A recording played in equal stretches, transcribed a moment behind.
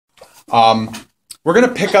We're going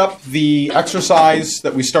to pick up the exercise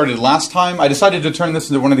that we started last time. I decided to turn this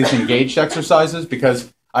into one of these engaged exercises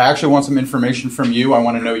because I actually want some information from you. I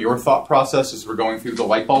want to know your thought process as we're going through the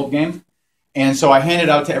light bulb game. And so I handed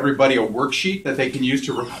out to everybody a worksheet that they can use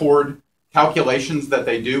to record calculations that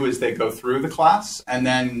they do as they go through the class, and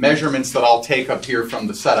then measurements that I'll take up here from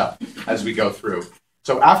the setup as we go through.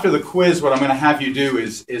 So after the quiz, what I'm going to have you do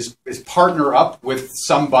is partner up with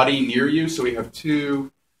somebody near you. So we have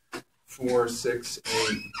 2, 4, 6,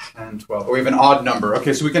 8, 10, 12. We have an odd number.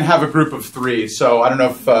 Okay, so we can have a group of 3. So I don't know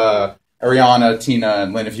if Ariana, Tina,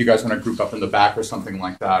 and Lynn, if you guys want to group up in the back or something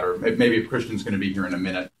like that, or maybe if Christian's going to be here in a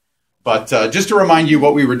minute. But just to remind you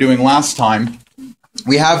what we were doing last time,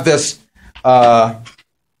 we have this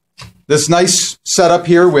this nice setup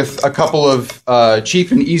here with a couple of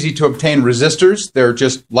cheap and easy to obtain resistors. They're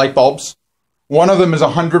just light bulbs. One of them is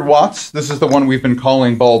 100 watts. This is the one we've been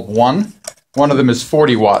calling bulb 1. One of them is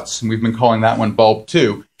 40 watts, and we've been calling that one bulb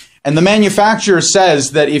 2. And the manufacturer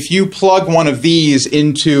says that if you plug one of these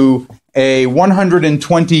into a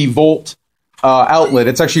 120 volt outlet,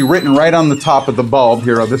 it's actually written right on the top of the bulb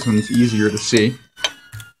here. Oh, this one's easier to see.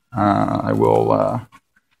 I will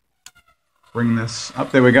bring this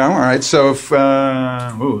up. There we go. All right. So if,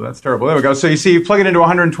 ooh, that's terrible. There we go. So you see, you plug it into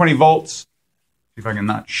 120 volts. See if I can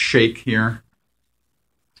not shake here.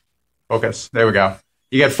 Focus. There we go.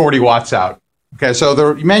 You get 40 watts out. Okay. So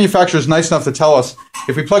the manufacturer is nice enough to tell us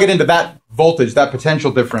if we plug it into that voltage, that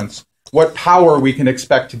potential difference, what power we can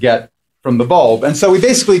expect to get from the bulb. And so we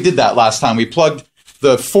basically did that last time. We plugged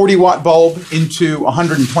the 40 watt bulb into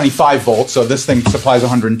 125 volts. So this thing supplies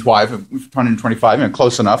 125,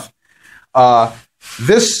 close enough.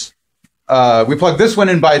 We plug this one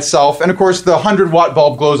in by itself, and of course the 100 watt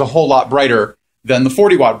bulb glows a whole lot brighter than the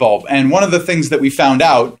 40 watt bulb. And one of the things that we found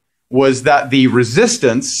out was that the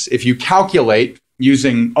resistance, if you calculate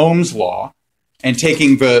using Ohm's law and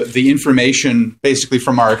taking the information basically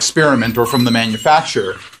from our experiment or from the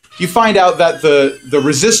manufacturer, you find out that the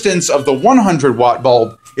resistance of the 100 watt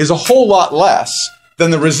bulb is a whole lot less than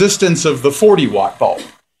the resistance of the 40 watt bulb.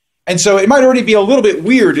 And so it might already be a little bit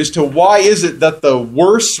weird as to why is it that the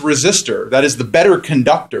worse resistor, that is the better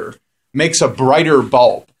conductor, makes a brighter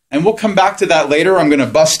bulb. And we'll come back to that later. I'm going to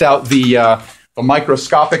bust out the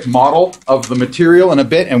microscopic model of the material in a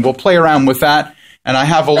bit, and we'll play around with that. And I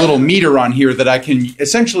have a little meter on here that I can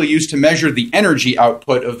essentially use to measure the energy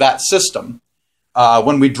output of that system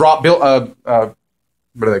when we drop, what are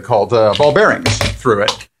they called, ball bearings through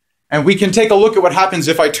it. And we can take a look at what happens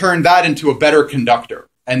if I turn that into a better conductor,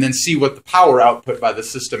 and then see what the power output by the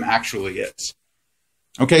system actually is.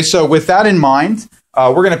 Okay, so with that in mind,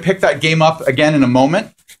 we're going to pick that game up again in a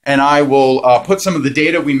moment, and I will put some of the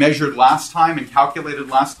data we measured last time and calculated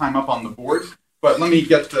last time up on the board. But let me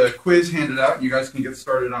get the quiz handed out, and you guys can get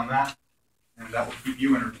started on that, and that will keep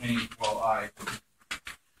you entertained while I...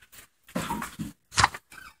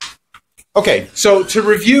 Okay, so to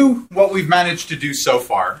review what we've managed to do so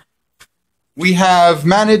far, we have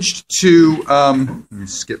managed to, let me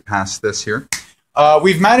skip past this here.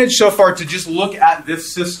 We've managed so far to just look at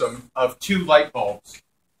this system of 2 light bulbs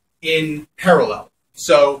in parallel.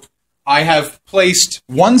 So I have placed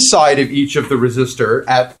one side of each of the resistor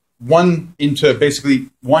into basically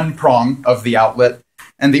one prong of the outlet,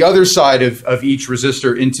 and the other side of each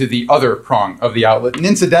resistor into the other prong of the outlet. And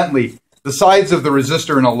incidentally, the sides of the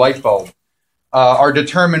resistor in a light bulb are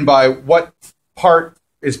determined by what part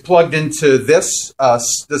is plugged into this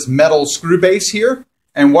metal screw base here,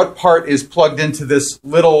 and what part is plugged into this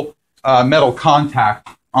little metal contact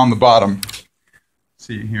on the bottom.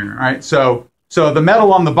 See here, all right? So the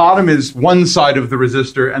metal on the bottom is one side of the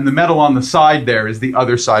resistor, and the metal on the side there is the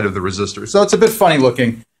other side of the resistor. So it's a bit funny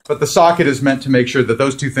looking, but the socket is meant to make sure that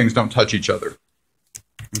those two things don't touch each other.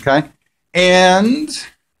 Okay, and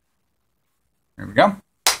there we go.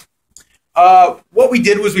 What we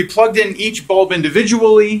did was we plugged in each bulb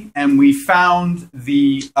individually, and we found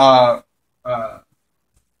the, well,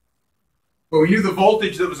 we knew the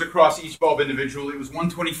voltage that was across each bulb individually. It was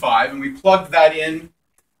 125, and we plugged that in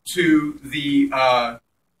to the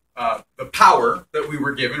power that we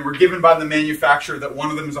were given. We're given by the manufacturer that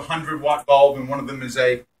one of them is a 100 watt bulb and one of them is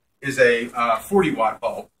a 40 watt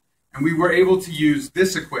bulb. And we were able to use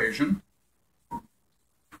this equation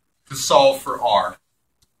to solve for R.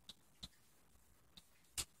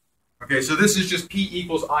 Okay, so this is just P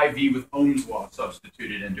equals IV with Ohm's law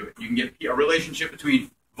substituted into it. You can get a relationship between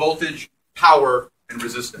voltage, power, and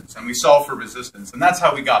resistance. And we solve for resistance. And that's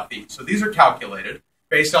how we got these. So these are calculated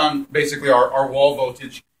based on basically our wall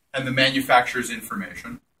voltage and the manufacturer's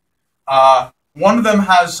information. One of them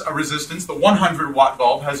has a resistance. The 100 watt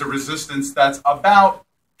bulb has a resistance that's about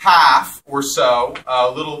half or so, a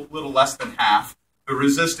little less than half, the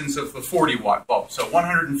resistance of the 40-watt bulb. So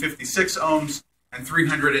 156 ohms and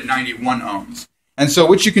 391 ohms. And so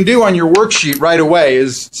what you can do on your worksheet right away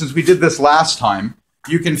is, since we did this last time,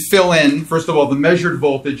 you can fill in, first of all, the measured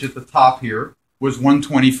voltage at the top here was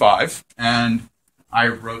 125, and I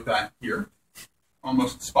wrote that here,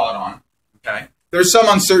 almost spot on. Okay. There's some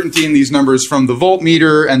uncertainty in these numbers from the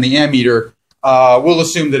voltmeter and the ammeter. We'll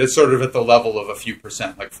assume that it's sort of at the level of a few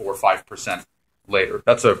percent, like 4 or 5% later.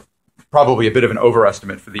 That's probably a bit of an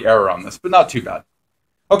overestimate for the error on this, but not too bad.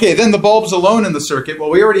 Okay, then the bulbs alone in the circuit. Well,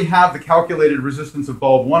 we already have the calculated resistance of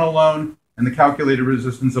bulb 1 alone and the calculated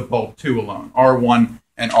resistance of bulb 2 alone, R1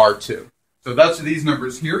 and R2. So that's these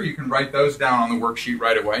numbers here. You can write those down on the worksheet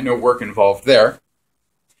right away. No work involved there.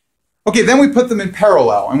 Okay, then we put them in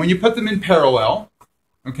parallel. And when you put them in parallel,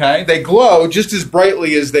 okay, they glow just as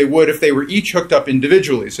brightly as they would if they were each hooked up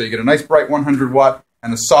individually. So you get a nice bright 100 watt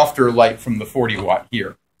and a softer light from the 40 watt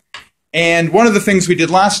here. And one of the things we did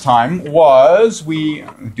last time was we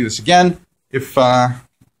do this again. If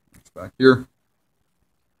it's back here.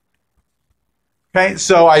 Okay,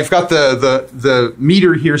 so I've got the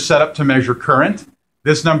meter here set up to measure current.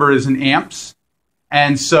 This number is in amps.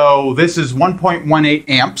 And so this is 1.18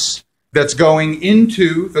 amps that's going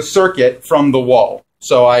into the circuit from the wall.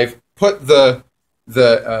 So I've put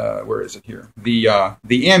where is it here? The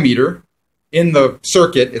ammeter in the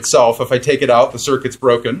circuit itself. If I take it out, the circuit's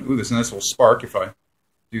broken. Ooh, there's a nice little spark if I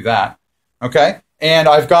do that. Okay, and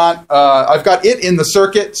I've got it in the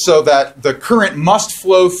circuit so that the current must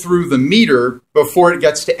flow through the meter before it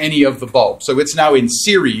gets to any of the bulbs. So it's now in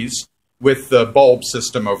series with the bulb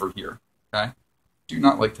system over here. Okay, do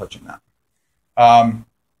not like touching that.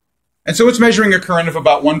 And so it's measuring a current of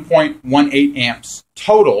about 1.18 amps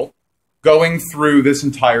total going through this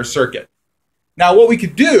entire circuit. Now, what we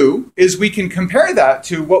could do is we can compare that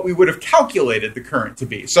to what we would have calculated the current to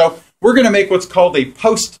be. So we're going to make what's called a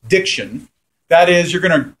post-diction. That is, you're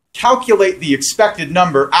going to calculate the expected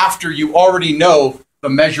number after you already know the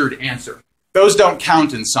measured answer. Those don't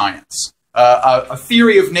count in science. A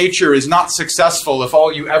theory of nature is not successful if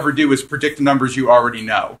all you ever do is predict numbers you already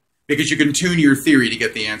know, because you can tune your theory to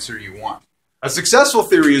get the answer you want. A successful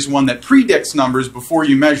theory is one that predicts numbers before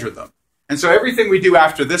you measure them. And so everything we do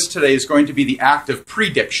after this today is going to be the act of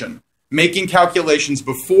prediction, making calculations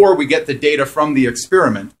before we get the data from the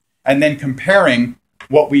experiment, and then comparing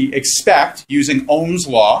what we expect using Ohm's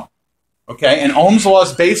law. Okay, and Ohm's law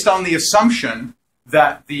is based on the assumption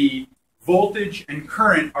that the voltage and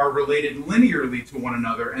current are related linearly to one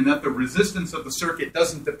another and that the resistance of the circuit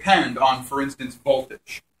doesn't depend on, for instance,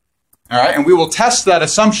 voltage. All right, and we will test that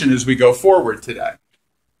assumption as we go forward today.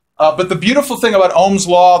 But the beautiful thing about Ohm's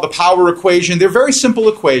law, the power equation, they're very simple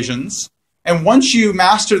equations. And once you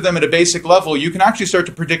master them at a basic level, you can actually start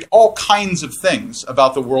to predict all kinds of things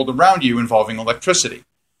about the world around you involving electricity.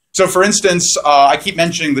 So for instance, I keep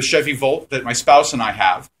mentioning the Chevy Volt that my spouse and I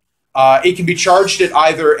have. It can be charged at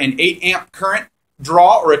either an 8 amp current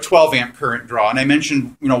draw or a 12 amp current draw. And I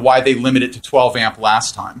mentioned why they limit it to 12 amp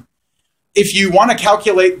last time. If you want to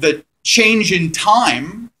calculate the change in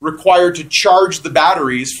time required to charge the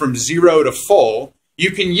batteries from 0 to full, you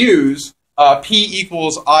can use P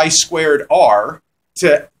equals I squared R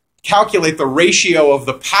to calculate the ratio of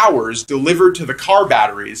the powers delivered to the car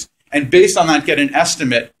batteries, and based on that get an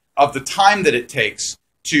estimate of the time that it takes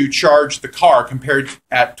to charge the car compared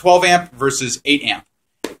at 12 amp versus 8 amp.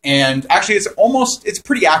 And actually it's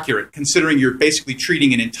pretty accurate considering you're basically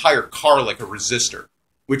treating an entire car like a resistor,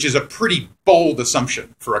 which is a pretty bold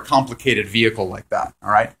assumption for a complicated vehicle like that, all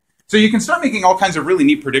right? So you can start making all kinds of really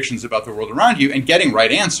neat predictions about the world around you and getting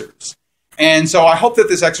right answers. And so I hope that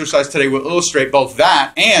this exercise today will illustrate both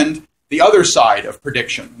that and the other side of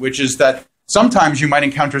prediction, which is that sometimes you might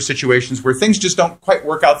encounter situations where things just don't quite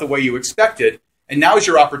work out the way you expected, and now is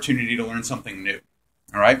your opportunity to learn something new,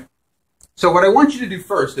 all right? So what I want you to do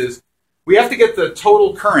first is we have to get the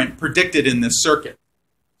total current predicted in this circuit.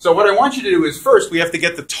 So what I want you to do is first we have to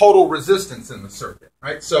get the total resistance in the circuit,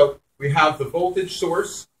 right? So we have the voltage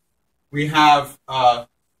source, we have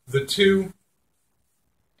the two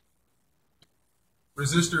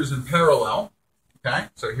resistors in parallel, okay?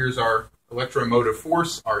 So here's our electromotive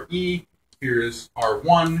force, RE, here is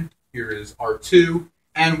R1, here is R2,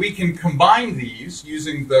 and we can combine these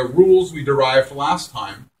using the rules we derived last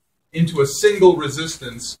time into a single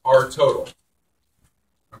resistance, R total,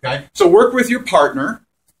 okay? So work with your partner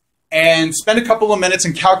and spend a couple of minutes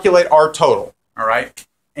and calculate R total, all right?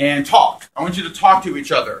 And talk. I want you to talk to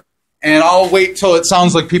each other. And I'll wait till it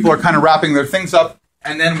sounds like people are kind of wrapping their things up,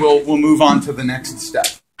 and then we'll move on to the next step,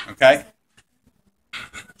 okay?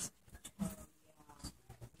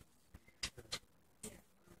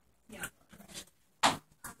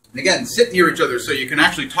 And again, sit near each other so you can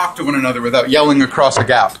actually talk to one another without yelling across a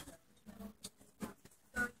gap.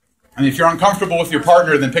 And if you're uncomfortable with your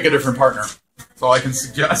partner, then pick a different partner. That's all I can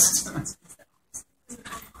suggest.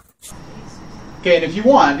 Okay, and if you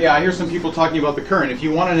want, yeah, I hear some people talking about the current. If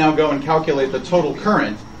you want to now go and calculate the total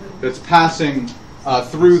current that's passing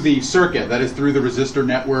through the circuit, that is through the resistor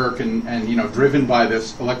network and driven by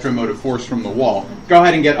this electromotive force from the wall, go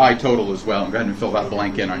ahead and get I total as well, and go ahead and fill that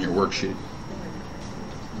blank in on your worksheet.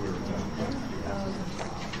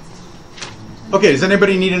 Okay, does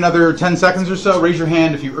anybody need another 10 seconds or so? Raise your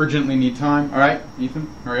hand if you urgently need time. All right, Ethan,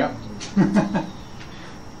 hurry up.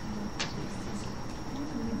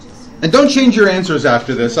 And don't change your answers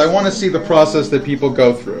after this. I want to see the process that people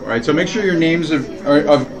go through. All right, so make sure your names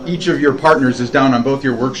of each of your partners is down on both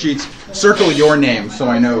your worksheets. Circle your name so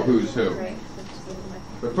I know who's who.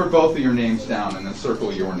 But put both of your names down and then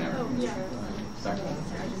circle your name.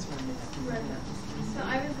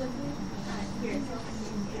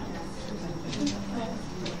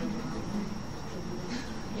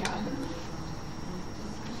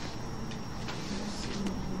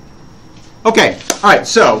 Okay, all right,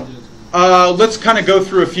 so let's kind of go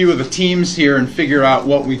through a few of the teams here and figure out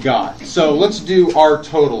what we got. So let's do our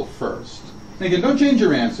total first. And again, don't change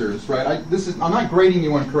your answers, right? I'm not grading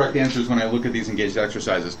you on correct answers when I look at these engaged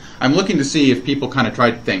exercises. I'm looking to see if people kind of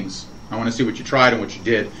tried things. I want to see what you tried and what you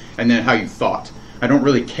did, and then how you thought. I don't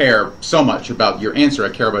really care so much about your answer. I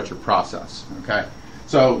care about your process, okay?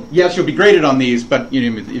 So yes, you'll be graded on these, but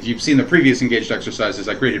if you've seen the previous engaged exercises,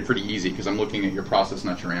 I graded pretty easy because I'm looking at your process,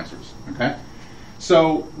 not your answers. Okay.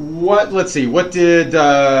 So let's see, what did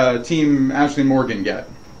Team Ashley Morgan get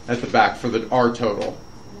at the back for the R total?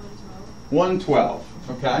 112.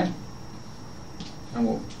 Okay. And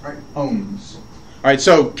we'll write ohms. All right.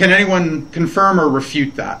 So can anyone confirm or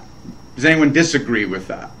refute that? Does anyone disagree with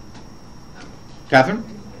that? Catherine?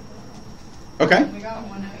 Okay. We got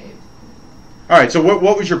 108. All right, so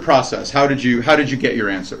what was your process? How did you get your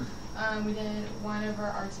answer? We did 1 over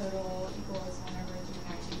R total equals 1 over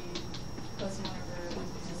 390 plus 1 over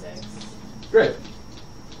 6. Great.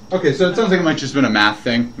 Okay, so it sounds like it might just been a math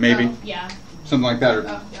thing, maybe? Oh, yeah. Something like that, or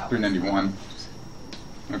yeah. 391.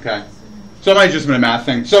 Okay. So it might have just been a math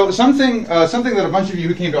thing. So something that a bunch of you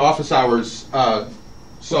who came to office hours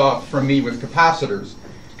saw from me with capacitors.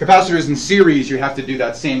 Capacitors in series, you have to do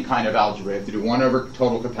that same kind of algebra. You have to do 1 over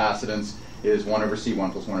total capacitance is 1 over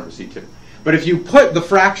C1 plus 1 over C2. But if you put the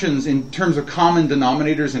fractions in terms of common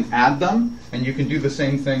denominators and add them, and you can do the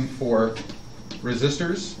same thing for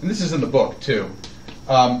resistors, and this is in the book too,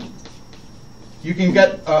 you can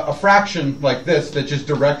get a fraction like this that just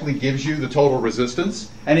directly gives you the total resistance,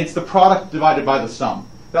 and it's the product divided by the sum.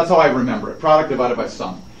 That's how I remember it, product divided by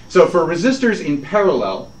sum. So for resistors in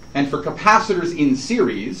parallel and for capacitors in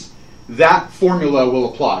series, that formula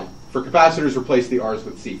will apply. For capacitors, replace the R's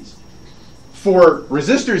with C's. For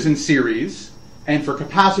resistors in series and for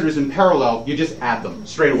capacitors in parallel, you just add them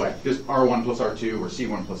straight away. Just R1 plus R2 or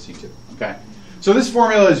C1 plus C2. Okay? So this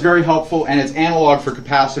formula is very helpful, and its analog for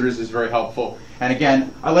capacitors is very helpful. And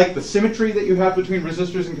again, I like the symmetry that you have between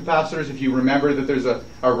resistors and capacitors. If you remember that there's a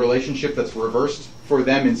relationship that's reversed for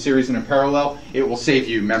them in series and in parallel, it will save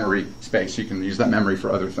you memory space. You can use that memory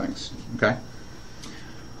for other things. Okay?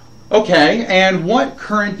 Okay, and what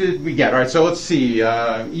current did we get? All right, so let's see.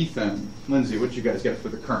 Ethan, Lindsay, what did you guys get for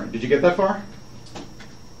the current? Did you get that far?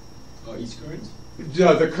 Each current?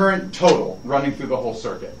 The current total running through the whole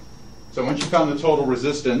circuit. So once you found the total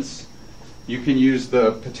resistance, you can use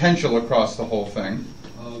the potential across the whole thing.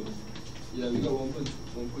 Yeah, we got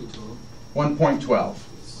 1.12. 1.12.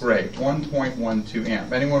 Great. 1.12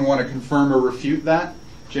 amp. Anyone want to confirm or refute that?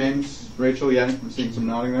 James, Rachel, yeah, I'm seeing some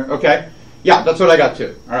nodding there. Okay. Yeah, that's what I got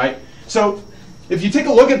too. All right. So if you take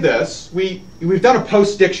a look at this, we've done a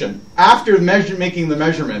post-diction. After making the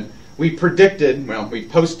measurement, we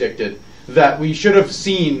post-dicted that we should have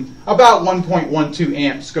seen about 1.12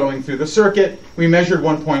 amps going through the circuit. We measured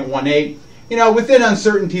 1.18. Within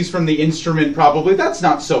uncertainties from the instrument, probably, that's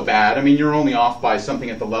not so bad. I mean, you're only off by something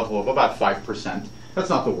at the level of about 5%. That's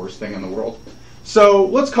not the worst thing in the world. So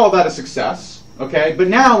let's call that a success, okay? But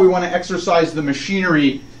now we want to exercise the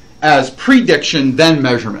machinery as prediction, then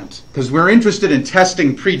measurement, because we're interested in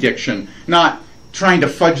testing prediction, not trying to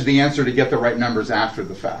fudge the answer to get the right numbers after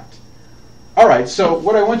the fact. All right, so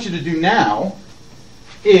what I want you to do now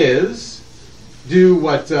is do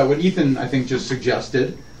what Ethan, I think, just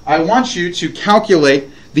suggested. I want you to calculate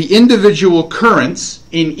the individual currents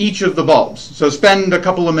in each of the bulbs. So spend a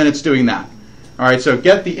couple of minutes doing that. All right, so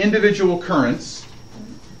get the individual currents,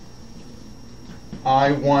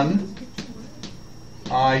 I1,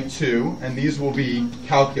 I2, and these will be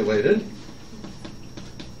calculated.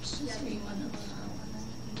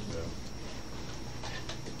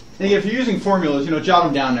 And if you're using formulas, jot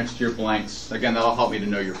them down next to your blanks. Again, that'll help me to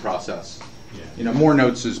know your process. More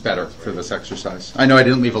notes is better for this exercise. I know I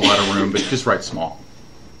didn't leave a lot of room, but just write small.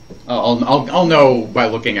 I'll know by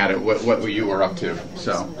looking at it what you were up to.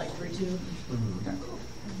 So.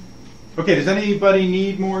 Okay, does anybody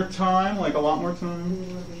need more time? Like a lot more time?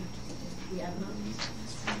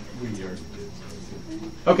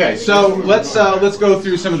 Okay, so let's go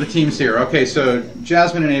through some of the teams here. Okay, so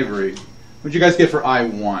Jasmine and Avery, what'd you guys get for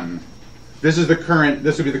I1? This is the current.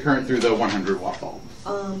 This would be the current through the 100 watt bulb.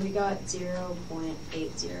 We got 0.80.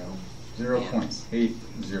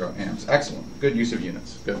 0.80 amps. Excellent. Good use of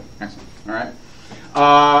units. Good. Excellent. All right.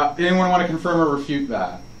 Anyone want to confirm or refute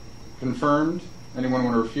that? Confirmed. Anyone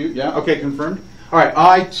want to refute? Yeah. Okay. Confirmed. All right.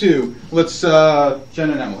 I2. Let's Jen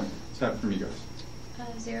and Emily. Let's have it from you guys.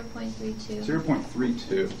 0.32.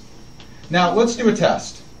 0.32. Now let's do a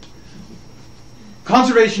test.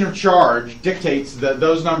 Conservation of charge dictates that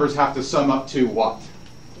those numbers have to sum up to what?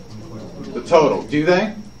 The total. Do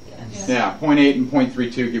they? Yes. Yeah. 0.8 and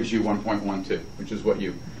 0.32 gives you 1.12, which is what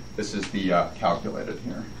this is the calculated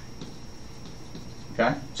here.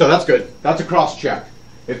 Okay? So that's good. That's a cross check.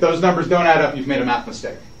 If those numbers don't add up, you've made a math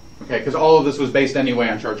mistake. Okay? Because all of this was based anyway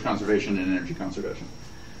on charge conservation and energy conservation.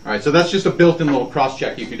 All right, so that's just a built-in little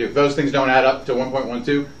cross-check you can do. If those things don't add up to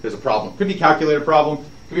 1.12, there's a problem. Could be a calculator problem,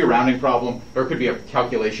 could be a rounding problem, or it could be a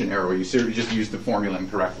calculation error where you just used the formula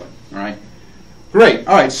incorrectly. All right? Great.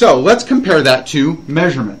 All right, so let's compare that to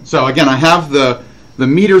measurement. So again, I have the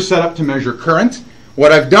meter set up to measure current.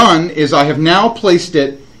 What I've done is I have now placed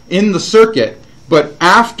it in the circuit, but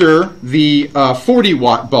after the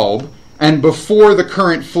 40-watt bulb and before the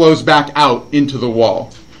current flows back out into the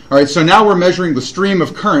wall. All right, so now we're measuring the stream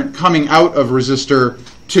of current coming out of resistor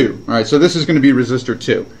 2. All right, so this is going to be resistor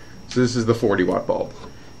 2. So this is the 40-watt bulb.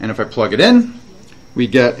 And if I plug it in, we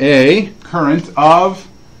get a current of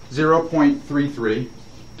 0.33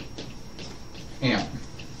 amp.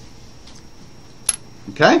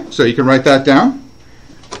 Okay, so you can write that down.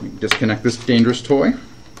 Disconnect this dangerous toy.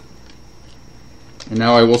 And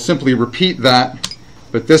now I will simply repeat that,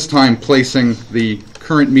 but this time placing the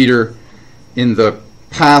current meter in the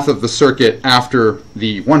path of the circuit after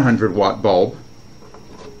the 100-watt bulb.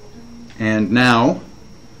 And now,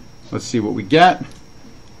 let's see what we get.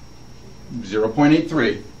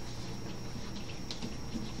 0.83.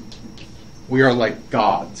 We are like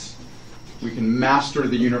gods. We can master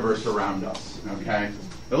the universe around us. Okay?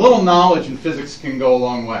 A little knowledge in physics can go a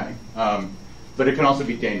long way, but it can also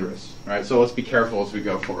be dangerous. Right? So let's be careful as we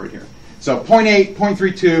go forward here. So 0.8,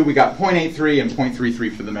 0.32, we got 0.83 and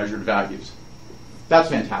 0.33 for the measured values. That's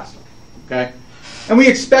fantastic, okay? And we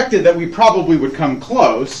expected that we probably would come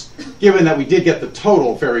close, given that we did get the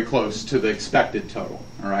total very close to the expected total,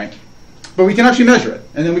 all right? But we can actually measure it,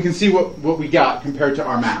 and then we can see what we got compared to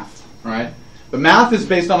our math, all right? The math is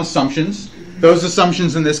based on assumptions. Those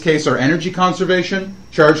assumptions in this case are energy conservation,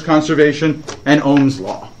 charge conservation, and Ohm's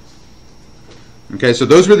law. Okay, so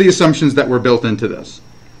those were the assumptions that were built into this.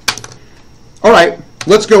 All right.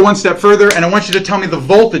 Let's go one step further, and I want you to tell me the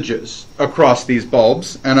voltages across these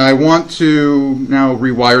bulbs, and I want to now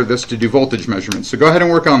rewire this to do voltage measurements. So go ahead and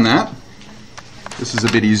work on that. This is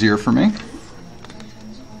a bit easier for me.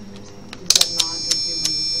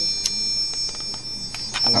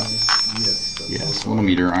 Yes, a little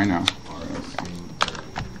meter, I know.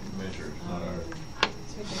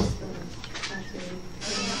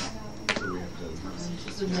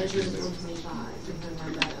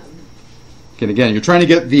 And again, you're trying to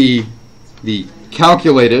get the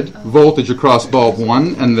calculated voltage across bulb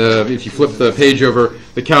 1, and if you flip the page over,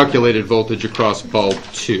 the calculated voltage across bulb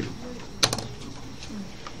 2.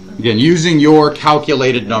 Again, using your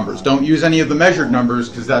calculated numbers. Don't use any of the measured numbers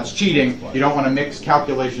because that's cheating. You don't want to mix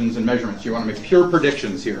calculations and measurements. You want to make pure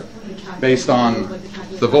predictions here based on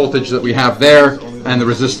the voltage that we have there and the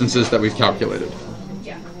resistances that we've calculated.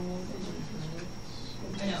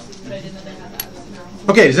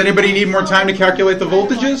 Okay, does anybody need more time to calculate the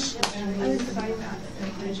voltages?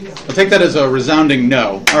 I'll take that as a resounding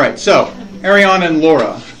no. All right, so Ariana and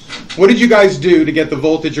Laura, what did you guys do to get the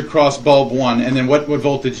voltage across bulb 1, and then what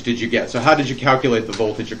voltage did you get? So how did you calculate the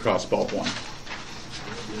voltage across bulb 1?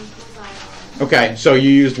 Okay, so you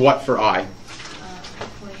used what for I?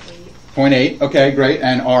 0.8. Okay, great.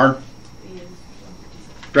 And R?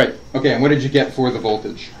 Great. Okay, and what did you get for the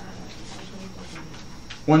voltage?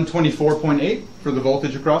 124.8 for the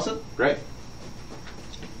voltage across it? Great.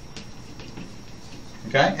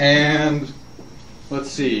 Okay, and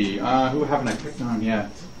let's see. Who haven't I picked on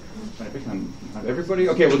yet? Did I pick on everybody?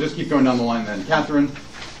 Okay, we'll just keep going down the line then. Catherine,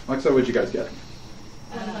 Alexa, what did you guys get?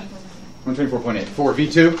 124.8. For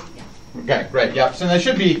V2? Okay, great. Yep. So they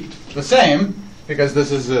should be the same because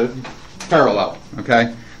this is a parallel.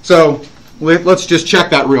 Okay. So let's just check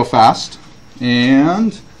that real fast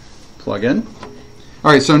and plug in.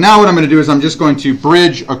 All right. So now what I'm going to do is I'm just going to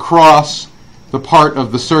bridge across the part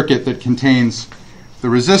of the circuit that contains the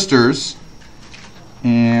resistors.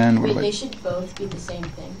 And what They should both be the same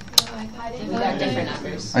thing. We We got different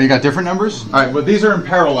numbers. Oh, you got different numbers? All right. Well, these are in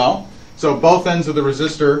parallel. So both ends of the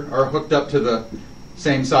resistor are hooked up to the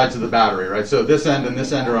same sides of the battery, right? So this end and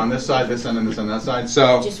this end are on this side, this end and this end on that side.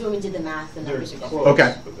 So Just when we did the math, the numbers are different.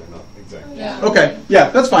 okay. But they're not exactly. Yeah. Okay. Yeah,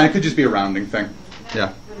 that's fine. It could just be a rounding thing.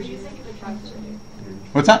 Yeah. We're using the calculator.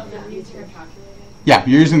 What's that? We're using a calculator. Yeah,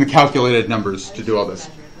 you're using the calculated numbers to do all this.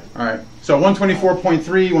 All right. So 124.3,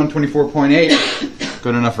 124.8,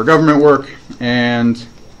 good enough for government work. And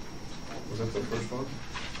Was that the first one?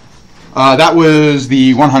 that was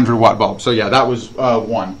the 100 watt bulb. So yeah, that was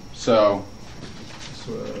 1. So this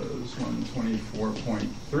was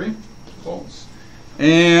 124.3 volts.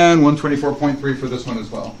 And 124.3 for this one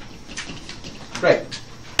as well. Great.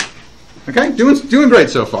 Okay, doing great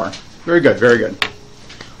so far. Very good, very good.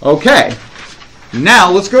 Okay.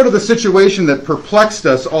 Now, let's go to the situation that perplexed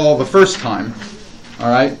us all the first time. All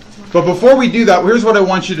right? But before we do that, here's what I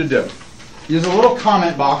want you to do. Use a little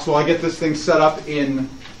comment box while I get this thing set up in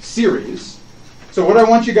series. So what I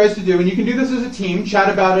want you guys to do, and you can do this as a team, chat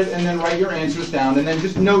about it, and then write your answers down, and then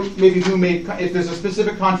just note maybe who made, if there's a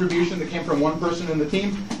specific contribution that came from one person in the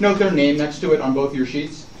team, note their name next to it on both your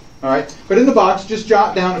sheets. All right? But in the box, just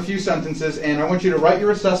jot down a few sentences, and I want you to write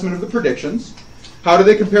your assessment of the predictions. How do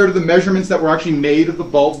they compare to the measurements that were actually made of the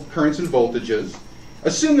bulb currents and voltages?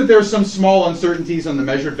 Assume that there are some small uncertainties on the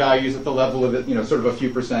measured values at the level of, sort of a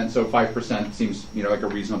few percent, so 5% seems, like a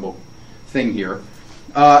reasonable thing here.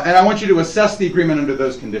 And I want you to assess the agreement under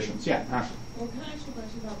those conditions. Yeah, Ashley. Well, can I ask you a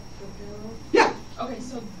question about the bill? Yeah. Okay,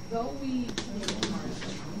 so though we...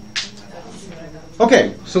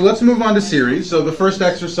 Okay, so let's move on to series. So the first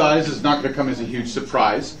exercise is not going to come as a huge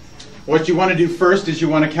surprise. What you want to do first is you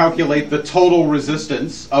want to calculate the total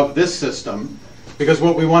resistance of this system, because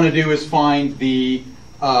what we want to do is find the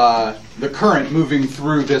current moving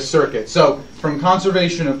through this circuit. So from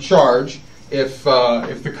conservation of charge, if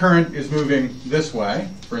the current is moving this way,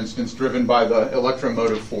 for instance, driven by the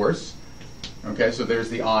electromotive force, okay, so there's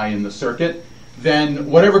the I in the circuit, then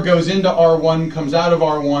whatever goes into R1 comes out of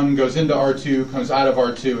R1, goes into R2, comes out of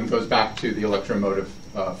R2, and goes back to the electromotive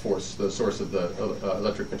force, the source of the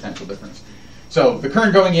electric potential difference. So the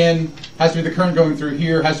current going in has to be the current going through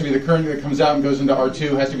here, has to be the current that comes out and goes into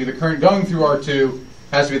R2, has to be the current going through R2,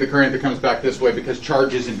 has to be the current that comes back this way, because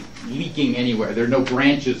charge isn't leaking anywhere. There are no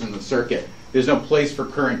branches in the circuit. There's no place for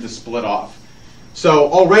current to split off.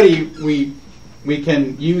 So already we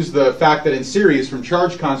can use the fact that in series from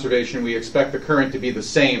charge conservation we expect the current to be the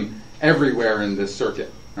same everywhere in this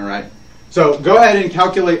circuit. All right. So go ahead and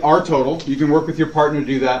calculate R total. You can work with your partner to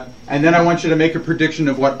do that. And then I want you to make a prediction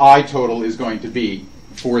of what I total is going to be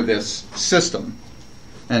for this system.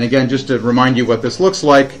 And again, just to remind you what this looks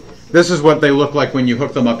like, this is what they look like when you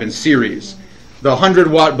hook them up in series. The 100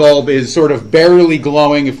 watt bulb is sort of barely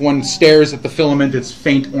glowing. If one stares at the filament, it's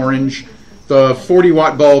faint orange. The 40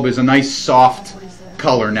 watt bulb is a nice soft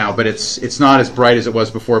color now, but it's not as bright as it was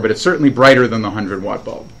before, but it's certainly brighter than the 100 watt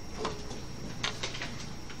bulb.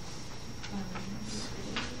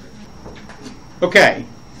 Okay,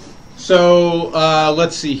 so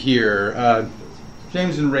let's see here.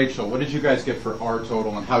 James and Rachel, what did you guys get for R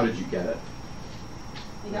total, and how did you get it?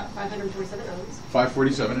 We got 547 ohms.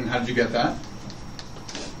 547, and how did you get that?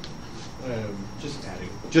 Just adding.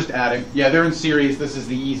 Just adding. Yeah, they're in series. This is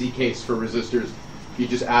the easy case for resistors. You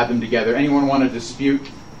just add them together. Anyone want to dispute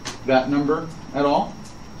that number at all?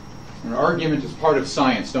 An argument is part of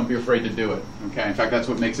science. Don't be afraid to do it. Okay. In fact, that's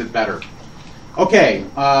what makes it better. Okay.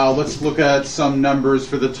 Let's look at some numbers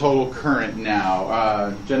for the total current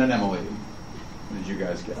now. Jen and Emily, what did you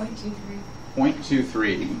guys get?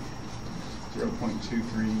 0.23.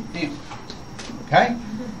 0.23 amp. Okay.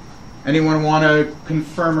 Anyone want to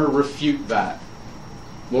confirm or refute that?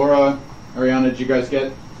 Laura, Ariana, did you guys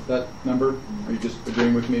get that number? Are you just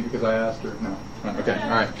agreeing with me because I asked, or no? Okay, all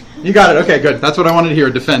right. You got it. Okay, good. That's what I wanted to hear,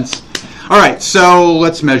 defense. All right, so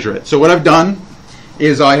let's measure it. So what I've done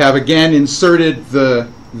is I have again inserted the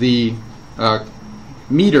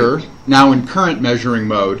meter, now in current measuring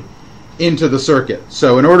mode, into the circuit.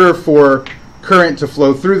 So in order for current to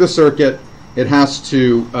flow through the circuit, it has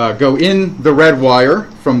to go in the red wire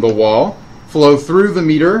from the wall, flow through the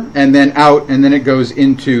meter, and then out, and then it goes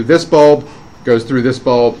into this bulb, goes through this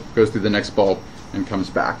bulb, goes through the next bulb, and comes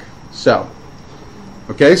back. So,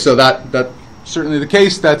 okay, so that certainly the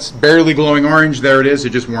case. That's barely glowing orange. There it is.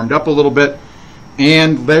 It just warmed up a little bit.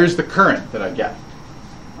 And there's the current that I get.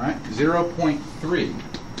 All right, 0.30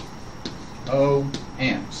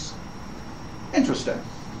 amps. Interesting.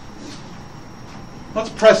 Let's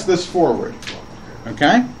press this forward.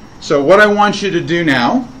 Okay? So what I want you to do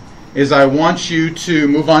now is I want you to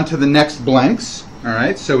move on to the next blanks. All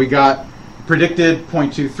right? So we got predicted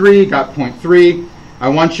 0.23, got 0.3. I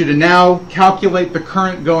want you to now calculate the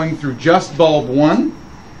current going through just bulb 1,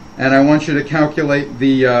 and I want you to calculate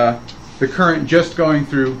the current just going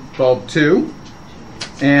through bulb 2,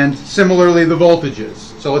 and similarly the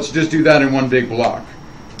voltages. So let's just do that in one big block.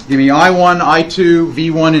 Give me I1, I2,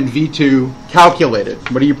 V1, and V2 calculated.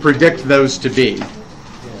 What do you predict those to be? Yeah, it's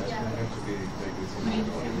gonna have to be like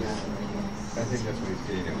this. I think that's what he's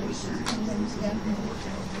getting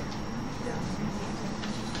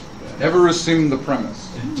at. Never assume the premise.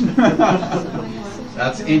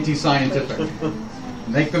 That's anti-scientific.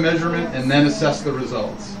 Make the measurement and then assess the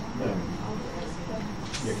results.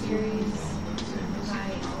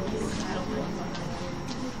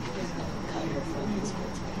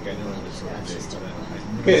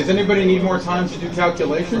 Okay, does anybody need more time to do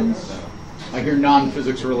calculations? I hear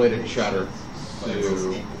non-physics related chatter.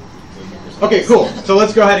 Okay, cool. So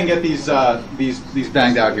let's go ahead and get these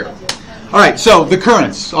banged out here. All right, so the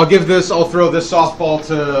currents. I'll throw this softball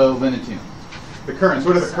to Lynn and Tina. The currents,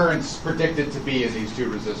 what are the currents predicted to be in these two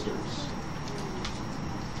resistors?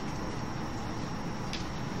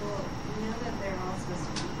 Well, you know that they're all supposed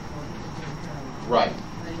to be equal in parallel. Right.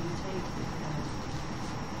 But you take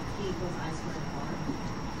P equals I squared R.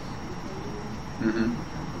 Mm-hmm.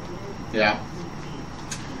 Yeah.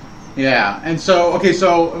 Yeah, and so, okay,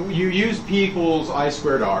 so you use P equals I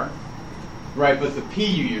squared R, right, but the P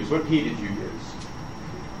you use, what P did you use?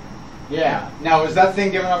 Yeah. Now, is that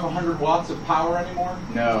thing giving up 100 watts of power anymore?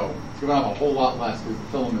 No. It's giving up a whole lot less because the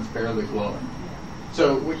filament's barely glowing.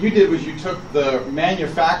 So what you did was you took the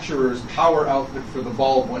manufacturer's power output for the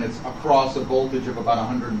bulb when it's across a voltage of about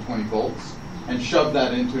 120 volts and shoved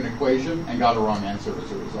that into an equation and got a wrong answer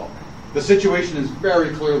as a result. The situation is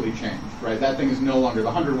very clearly changed, right? That thing is no longer,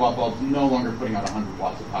 the 100-watt bulb is no longer putting out 100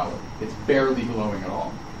 watts of power. It's barely glowing at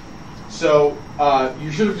all. So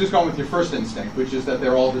you should have just gone with your first instinct, which is that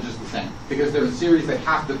they're all just the same. Because they're in series, the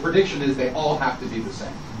prediction is they all have to be the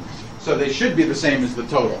same. So they should be the same as the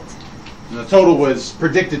total. And the total was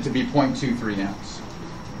predicted to be 0.23 amps.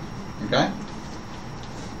 Okay?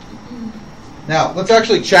 Now, let's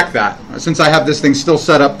actually check that. Since I have this thing still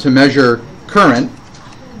set up to measure current,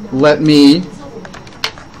 let me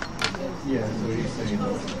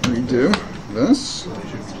redo this.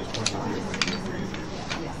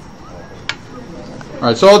 All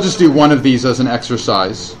right, so I'll just do one of these as an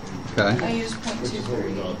exercise. Okay. I use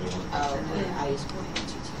 0.23. I use 0.22.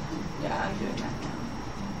 Yeah, I'm doing that now.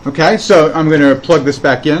 Okay, so I'm going to plug this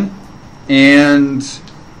back in, and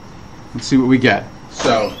let's see what we get.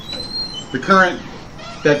 So the current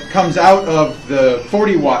that comes out of the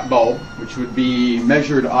 40-watt bulb, which would be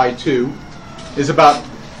measured I2, is about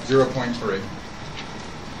 0.3.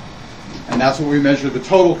 And that's what we measure the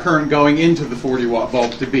total current going into the 40-watt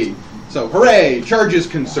bulb to be. So hooray, charge is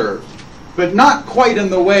conserved. But not quite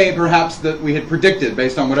in the way, perhaps, that we had predicted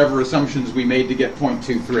based on whatever assumptions we made to get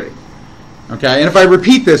 0.23. Okay, and if I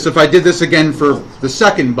repeat this, if I did this again for the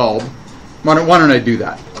second bulb, why don't I do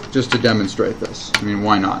that, just to demonstrate this? I mean,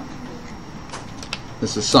 why not?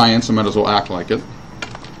 This is science, I might as well act like it.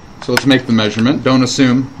 So let's make the measurement. Don't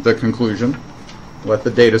assume the conclusion. Let the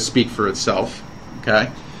data speak for itself. Okay.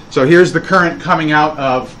 So here's the current coming out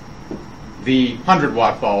of the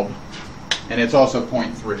 100-watt bulb, and it's also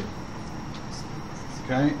 0.3.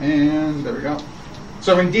 Okay, and there we go.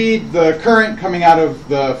 So indeed, the current coming out of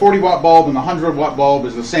the 40-watt bulb and the 100-watt bulb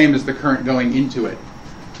is the same as the current going into it.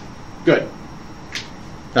 Good.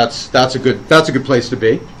 That's a good place to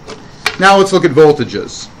be. Now let's look at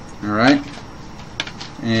voltages. All right.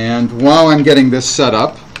 And while I'm getting this set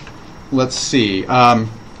up, let's see.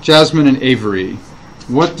 Jasmine and Avery,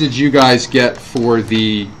 what did you guys get for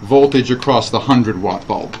the voltage across the 100-watt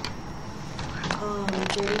bulb?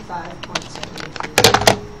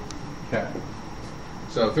 35.7. Okay.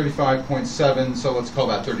 So 35.7, so let's call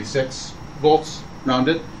that 36 volts,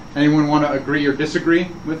 rounded. Anyone want to agree or disagree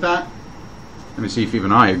with that? Let me see if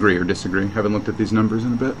even I agree or disagree. Haven't looked at these numbers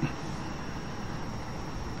in a bit.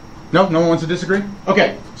 No? No one wants to disagree?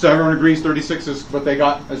 Okay, so everyone agrees 36 is what they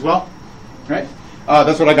got as well? Right?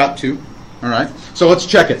 That's what I got too. All right, so let's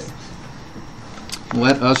check it.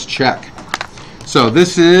 Let us check. So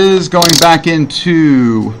this is going back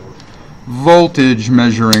into voltage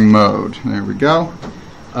measuring mode. There we go.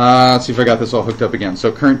 Let's see if I got this all hooked up again.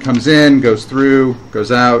 So current comes in, goes through,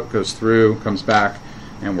 goes out, goes through, comes back,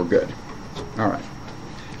 and we're good. All right.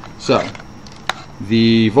 So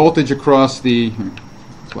the voltage across the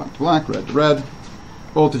black to black, red to red,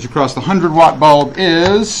 voltage across the 100-watt bulb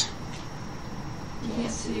is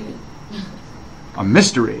a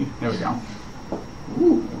mystery. There we go.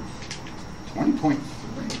 Ooh, 20.3.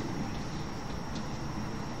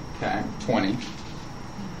 Okay, 20.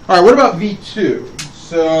 All right, what about V2?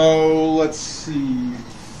 So let's see.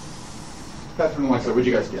 Catherine and Alexa, what'd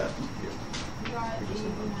you guys get? You got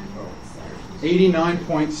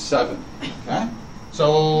 89.7. Okay.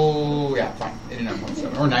 So, yeah, fine.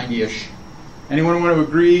 89.7 or 90-ish. Anyone want to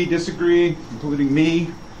agree, disagree, including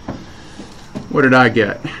me? What did I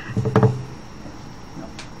get?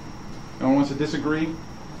 No one wants to disagree?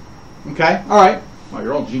 Okay. All right. Well,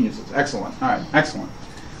 you're all geniuses. Excellent. All right. Excellent.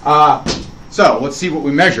 So let's see what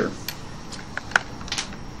we measure.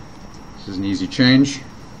 This is an easy change.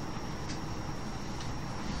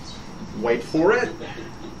 Wait for it.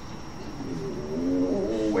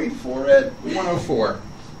 Wait for it. 104.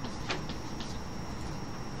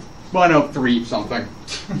 103 something.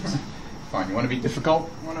 Fine. You want to be difficult?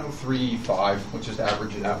 103.5. Let's just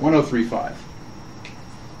average it out. 103.5.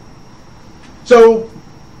 So,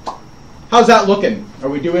 how's that looking? Are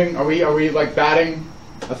we like batting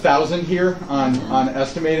 1,000 here on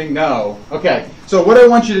estimating? No. Okay. So what I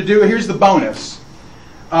want you to do, here's the bonus.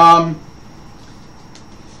 I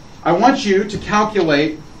want you to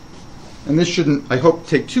calculate, and this shouldn't, I hope,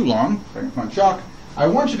 take too long. If I can find chalk. I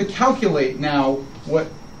want you to calculate now what,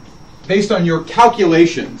 based on your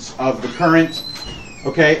calculations of the current,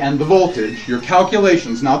 okay, and the voltage, your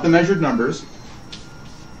calculations, not the measured numbers.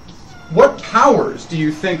 What powers do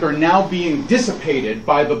you think are now being dissipated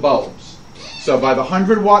by the bulbs? So by the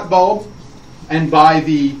 100-watt bulb and by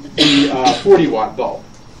the 40-watt bulb.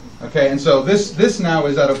 Okay, and so this now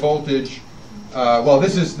is at a voltage. Well,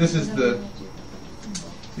 these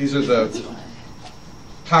are the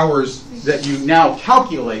powers that you now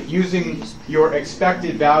calculate using your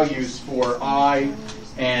expected values for I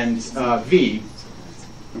and V.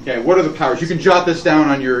 Okay, what are the powers? You can jot this down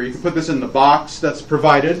on your. You can put this in the box that's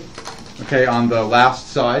provided. Okay, on the last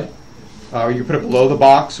side. You can put it below the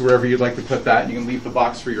box, wherever you'd like to put that. You can leave the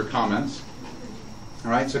box for your comments.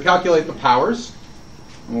 All right, so calculate the powers.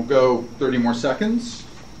 And we'll go 30 more seconds.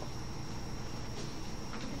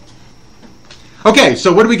 Okay,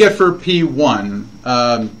 so what do we get for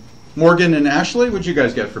P1? Morgan and Ashley, what did you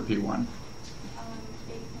guys get for P1?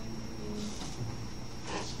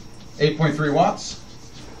 8.3 watts.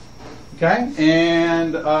 Okay,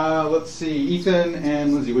 and let's see, Ethan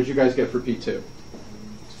and Lizzie, what did you guys get for P2?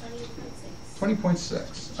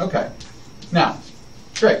 20.6. Okay. Now,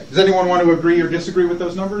 great. Does anyone want to agree or disagree with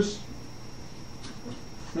those numbers?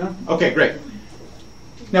 No? Okay, great.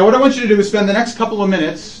 Now, what I want you to do is spend the next couple of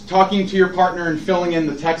minutes talking to your partner and filling in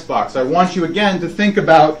the text box. I want you, again, to think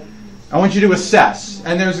about, I want you to assess.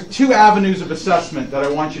 And there's two avenues of assessment that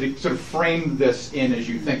I want you to sort of frame this in as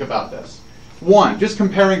you think about this. One, just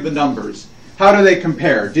comparing the numbers. How do they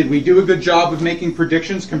compare? Did we do a good job of making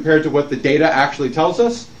predictions compared to what the data actually tells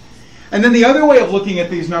us? And then the other way of looking at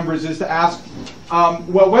these numbers is to ask,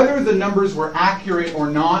 well, whether the numbers were accurate or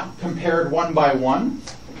not compared one by one,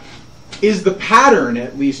 is the pattern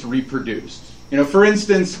at least reproduced? You know, for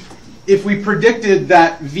instance, if we predicted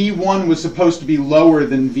that V1 was supposed to be lower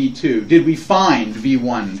than V2, did we find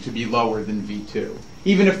V1 to be lower than V2,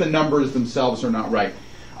 even if the numbers themselves are not right?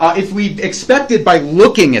 If we expected by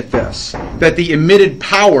looking at this that the emitted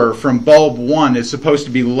power from bulb 1 is supposed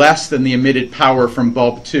to be less than the emitted power from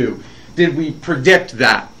bulb 2, did we predict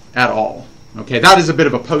that at all? Okay, that is a bit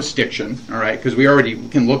of a post-diction, all right, because we already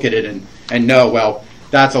can look at it and know, well,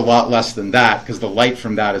 that's a lot less than that because the light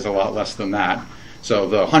from that is a lot less than that. So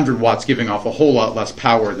the 100 watts giving off a whole lot less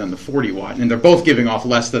power than the 40 watt, and they're both giving off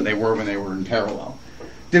less than they were when they were in parallel.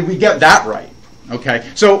 Did we get that right?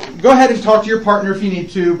 Okay, so go ahead and talk to your partner if you need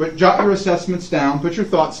to, but jot your assessments down, put your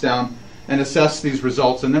thoughts down, and assess these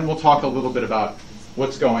results, and then we'll talk a little bit about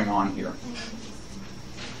what's going on here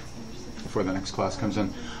before the next class comes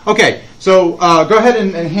in. Okay, so go ahead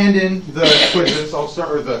and hand in the quizzes. I'll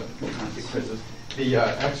start with the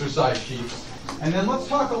exercise sheets, and then let's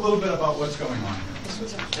talk a little bit about what's going on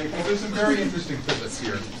here. Well, there's some very interesting physics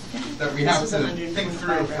here that we have to think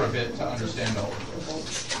through for a bit to understand all of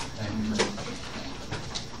this. Thank you very much.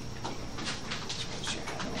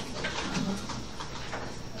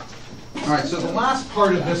 All right, so the last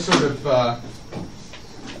part of this sort of, I'll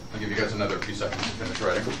give you guys another few seconds to finish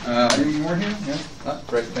writing. Any more here? Yeah?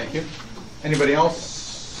 Great, thank you. Anybody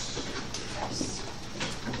else?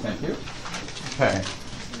 Thank you. Okay.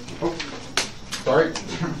 Sorry.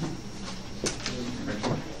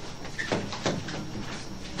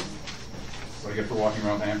 What I get for walking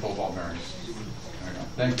around with a handful of ball bearings. There we go.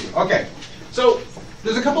 Thank you. Okay, so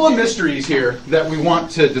there's a couple of mysteries here that we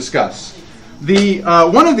want to discuss.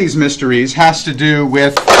 One of these mysteries has to do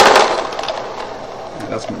with,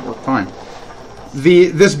 that's going to work fine,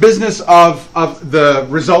 this business of the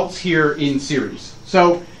results here in series.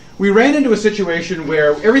 So we ran into a situation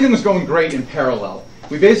where everything was going great in parallel.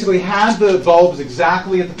 We basically had the bulbs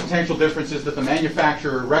exactly at the potential differences that the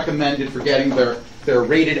manufacturer recommended for getting their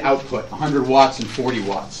rated output, 100 watts and 40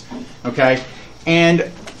 watts. Okay? And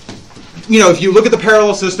if you look at the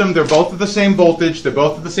parallel system, they're both at the same voltage, they're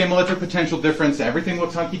both at the same electric potential difference, everything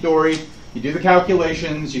looks hunky-dory. You do the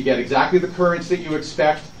calculations, you get exactly the currents that you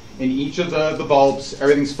expect in each of the bulbs,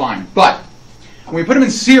 everything's fine. But when we put them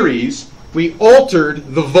in series, we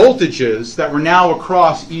altered the voltages that were now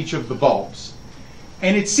across each of the bulbs.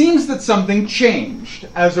 And it seems that something changed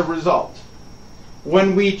as a result.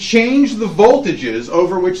 When we change the voltages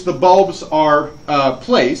over which the bulbs are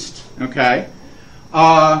placed, okay,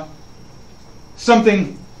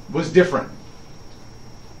 something was different.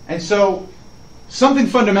 And so something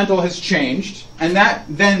fundamental has changed, and that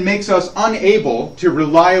then makes us unable to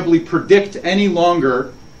reliably predict any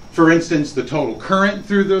longer, for instance, the total current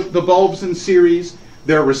through the bulbs in series,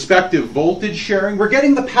 their respective voltage sharing. We're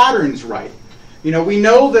getting the patterns right. We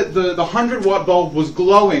know that the 100-watt bulb was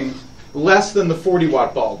glowing less than the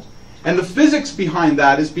 40-watt bulb. And the physics behind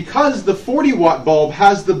that is because the 40-watt bulb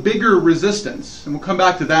has the bigger resistance, and we'll come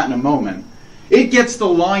back to that in a moment, it gets the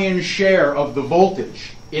lion's share of the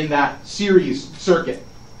voltage in that series circuit.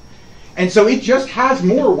 And so it just has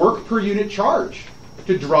more work per unit charge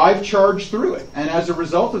to drive charge through it. And as a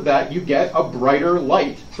result of that, you get a brighter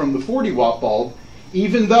light from the 40-watt bulb,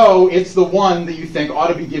 even though it's the one that you think ought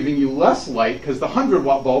to be giving you less light because the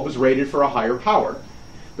 100-watt bulb is rated for a higher power.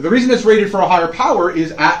 But the reason it's rated for a higher power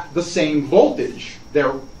is at the same voltage.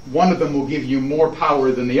 One of them will give you more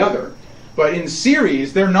power than the other. But in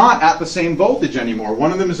series, they're not at the same voltage anymore.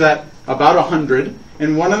 One of them is at about 100,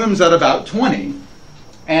 and one of them is at about 20.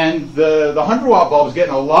 And the 100-watt bulb is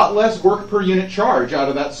getting a lot less work per unit charge out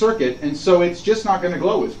of that circuit, and so it's just not going to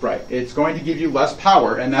glow as bright. It's going to give you less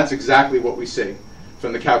power, and that's exactly what we see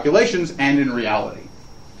from the calculations and in reality.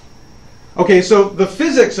 Okay, so the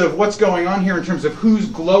physics of what's going on here in terms of who's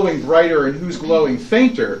glowing brighter and who's glowing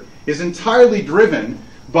fainter is entirely driven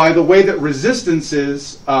by the way that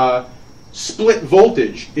resistances split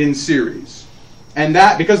voltage in series. And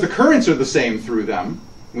that, because the currents are the same through them,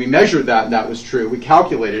 we measured that and that was true, we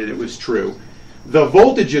calculated it was true, the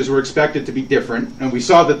voltages were expected to be different, and we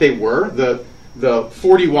saw that they were. The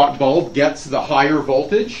 40-watt bulb gets the higher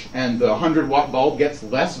voltage, and the 100-watt bulb gets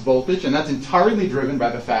less voltage, and that's entirely driven by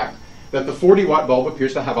the fact that the 40-watt bulb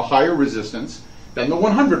appears to have a higher resistance than the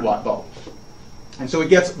 100-watt bulb. And so it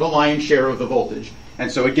gets the lion's share of the voltage, and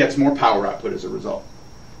so it gets more power output as a result.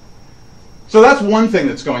 So that's one thing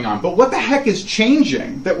that's going on. But what the heck is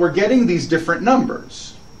changing that we're getting these different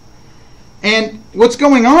numbers? And what's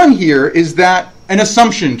going on here is that an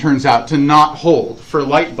assumption turns out to not hold for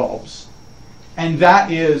light bulbs, and that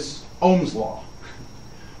is Ohm's law.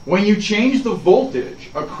 When you change the voltage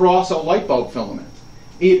across a light bulb filament,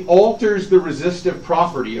 it alters the resistive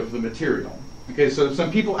property of the material. Okay, so some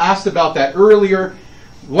people asked about that earlier.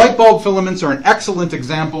 Light bulb filaments are an excellent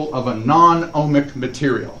example of a non-ohmic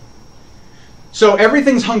material. So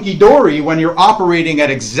everything's hunky-dory when you're operating at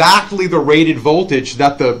exactly the rated voltage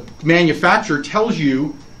that the manufacturer tells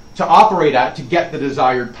you to operate at to get the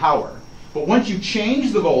desired power. But once you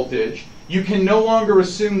change the voltage, you can no longer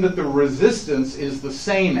assume that the resistance is the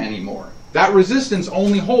same anymore. That resistance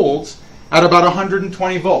only holds at about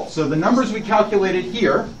 120 volts. So the numbers we calculated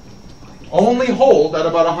here only hold at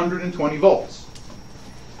about 120 volts.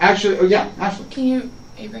 Actually, oh yeah, Ashley. Can you,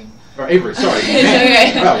 Avery? Or Avery, sorry.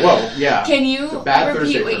 It's okay. Oh, whoa, yeah. Can you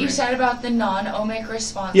repeat what you me. said about the non-ohmic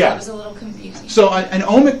response? Yeah. That was a little confusing. So an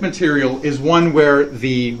ohmic material is one where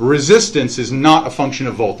the resistance is not a function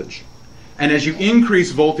of voltage. And as you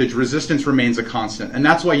increase voltage, resistance remains a constant. And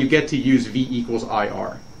that's why you get to use V equals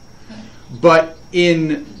IR. But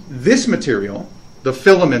in this material, the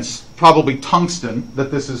filament's probably tungsten that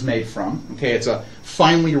this is made from. Okay, it's a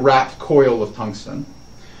finely wrapped coil of tungsten.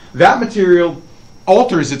 That material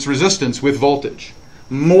alters its resistance with voltage.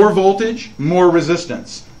 More voltage, more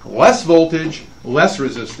resistance. Less voltage, less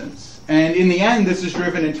resistance. And in the end, this is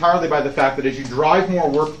driven entirely by the fact that as you drive more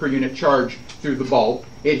work per unit charge through the bulb,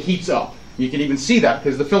 it heats up. You can even see that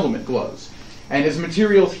because the filament glows. And as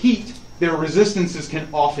materials heat, their resistances can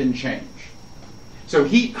often change. So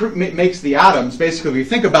heat makes the atoms, basically, if you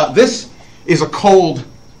think about this is a cold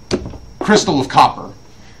crystal of copper.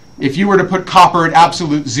 If you were to put copper at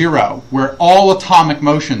absolute zero, where all atomic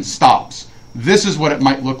motion stops, this is what it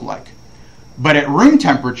might look like. But at room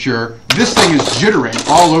temperature, this thing is jittering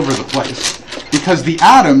all over the place because the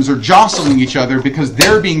atoms are jostling each other because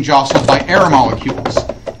they're being jostled by air molecules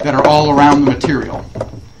that are all around the material.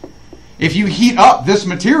 If you heat up this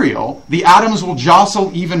material, the atoms will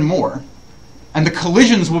jostle even more, and the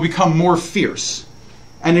collisions will become more fierce.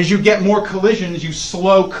 And as you get more collisions, you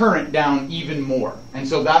slow current down even more. And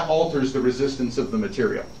so that alters the resistance of the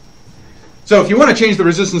material. So if you want to change the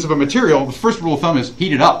resistance of a material, the first rule of thumb is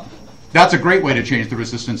heat it up. That's a great way to change the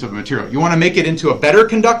resistance of a material. You want to make it into a better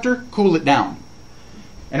conductor? Cool it down.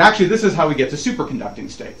 And actually, this is how we get to superconducting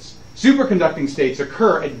states. Superconducting states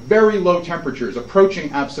occur at very low temperatures,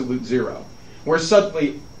 approaching absolute zero, where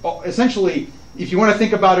suddenly, essentially, if you want to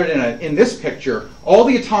think about it in this picture, all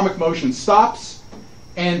the atomic motion stops,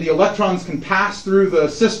 and the electrons can pass through the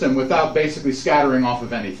system without basically scattering off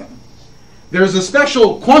of anything. There's a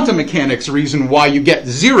special quantum mechanics reason why you get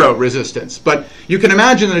zero resistance, but you can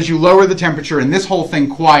imagine that as you lower the temperature and this whole thing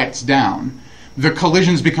quiets down, the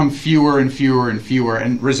collisions become fewer and fewer and fewer,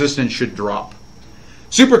 and resistance should drop.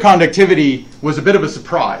 Superconductivity was a bit of a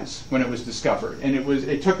surprise when it was discovered, and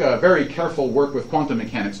it took a very careful work with quantum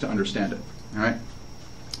mechanics to understand it. All right.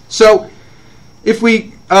 So if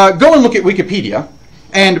we go and look at Wikipedia,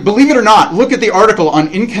 and believe it or not, look at the article on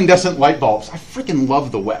incandescent light bulbs. I freaking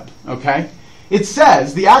love the web, okay? It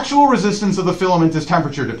says the actual resistance of the filament is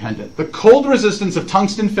temperature dependent. The cold resistance of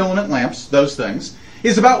tungsten filament lamps, those things,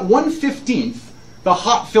 is about 1/15 the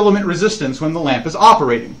hot filament resistance when the lamp is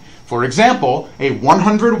operating. For example, a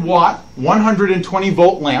 100 watt, 120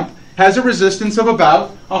 volt lamp has a resistance of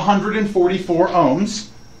about 144 ohms,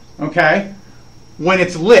 okay, when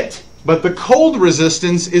it's lit. But the cold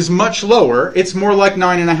resistance is much lower. It's more like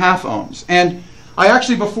 9.5 ohms. And I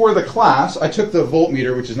actually, before the class, I took the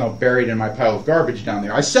voltmeter, which is now buried in my pile of garbage down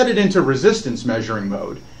there. I set it into resistance measuring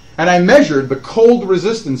mode, and I measured the cold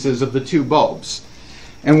resistances of the two bulbs.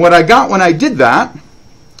 And what I got when I did that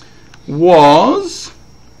was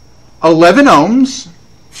 11 ohms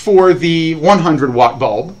for the 100 watt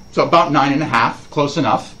bulb, so about 9.5, close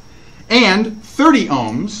enough, and 30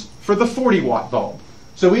 ohms for the 40 watt bulb.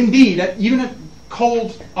 So indeed, even at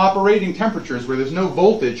cold operating temperatures where there's no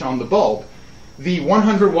voltage on the bulb, the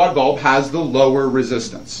 100 watt bulb has the lower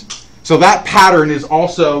resistance. So that pattern is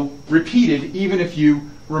also repeated even if you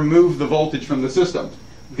remove the voltage from the system.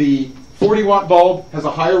 The 40 watt bulb has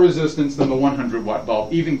a higher resistance than the 100 watt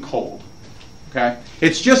bulb, even cold. Okay?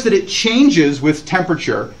 It's just that it changes with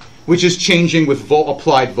temperature, which is changing with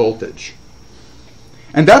applied voltage.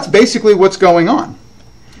 And that's basically what's going on.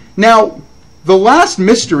 Now, the last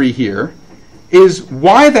mystery here is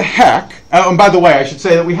why the heck, and by the way, I should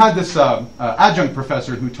say that we had this adjunct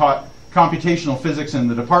professor who taught computational physics in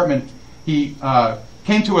the department. He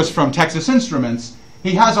came to us from Texas Instruments.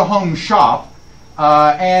 He has a home shop,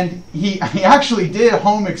 and he actually did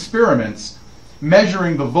home experiments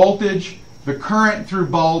measuring the voltage, the current through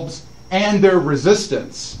bulbs, and their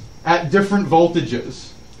resistance at different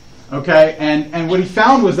voltages. Okay, and what he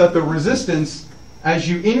found was that the resistance, as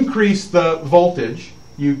you increase the voltage,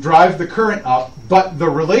 you drive the current up, but the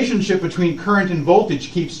relationship between current and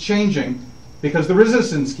voltage keeps changing because the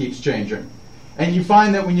resistance keeps changing. And you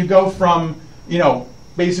find that when you go from,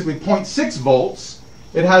 basically 0.6 volts,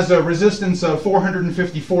 it has a resistance of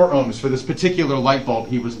 454 ohms for this particular light bulb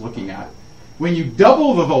he was looking at. When you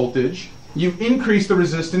double the voltage, you increase the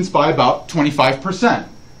resistance by about 25%.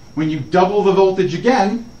 When you double the voltage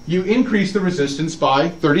again, you increase the resistance by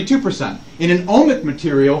 32%. In an ohmic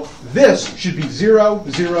material, this should be 0,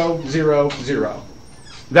 0, 0, 0.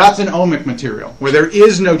 That's an ohmic material, where there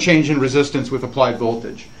is no change in resistance with applied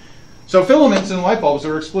voltage. So filaments in light bulbs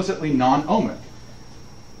are explicitly non-ohmic.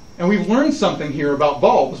 And we've learned something here about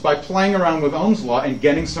bulbs by playing around with Ohm's law and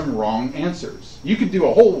getting some wrong answers. You could do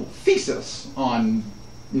a whole thesis on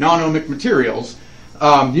non-ohmic materials.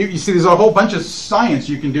 You see, there's a whole bunch of science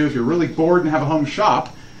you can do if you're really bored and have a home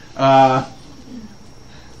shop.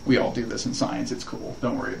 We all do this in science. It's cool.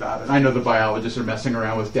 Don't worry about it. I know the biologists are messing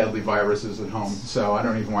around with deadly viruses at home, so I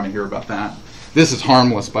don't even want to hear about that. This is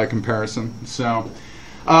harmless by comparison. So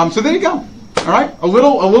there you go. All right. A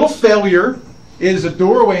little failure is a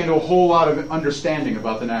doorway into a whole lot of understanding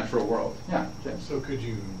about the natural world. Yeah, James. So could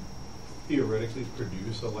you theoretically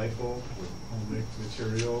produce a light bulb with ohmic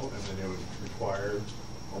material, and then it would require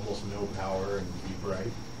almost no power and be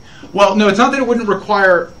bright? Well, no, it's not that it wouldn't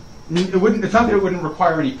require. It's not that it wouldn't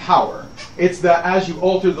require any power. It's that as you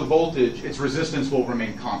alter the voltage, its resistance will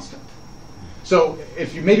remain constant. So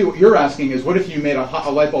if you, maybe what you're asking is, what if you made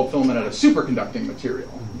a light bulb filament out of superconducting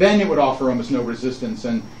material? Then it would offer almost no resistance,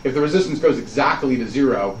 and if the resistance goes exactly to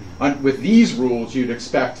 0, with these rules you'd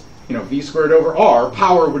expect, V squared over R,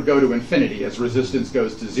 power would go to infinity as resistance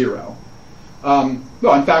goes to 0.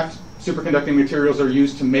 Well, in fact, superconducting materials are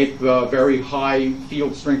used to make the very high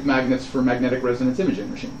field strength magnets for magnetic resonance imaging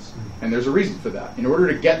machines. And there's a reason for that. In order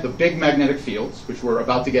to get the big magnetic fields, which we're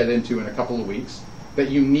about to get into in a couple of weeks, that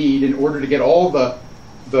you need in order to get all the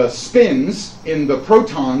spins in the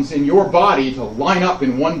protons in your body to line up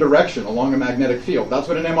in one direction along a magnetic field. That's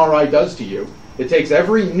what an MRI does to you. It takes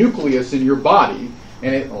every nucleus in your body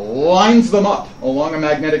and it lines them up along a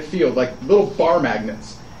magnetic field like little bar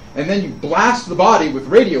magnets. And then you blast the body with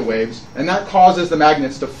radio waves, and that causes the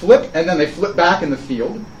magnets to flip, and then they flip back in the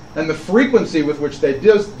field. And the frequency with which they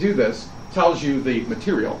do this tells you the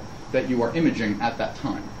material that you are imaging at that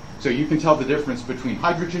time. So you can tell the difference between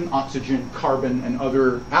hydrogen, oxygen, carbon, and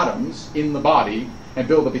other atoms in the body and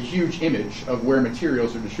build up a huge image of where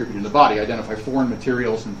materials are distributed in the body, identify foreign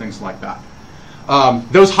materials and things like that.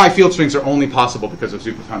 Those high field strengths are only possible because of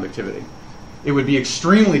superconductivity. It would be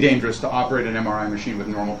extremely dangerous to operate an MRI machine with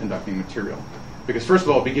normal conducting material. Because first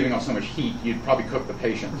of all, it would be giving off so much heat, you'd probably cook the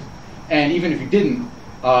patient. And even if you didn't,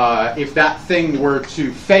 if that thing were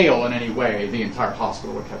to fail in any way, the entire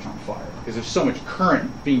hospital would catch on fire. Because there's so much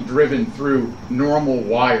current being driven through normal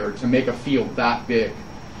wire to make a field that big.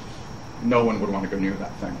 No one would want to go near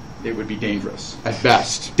that thing. It would be dangerous at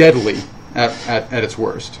best, deadly at its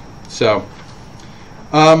worst. So,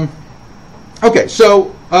 okay,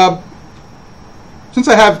 so since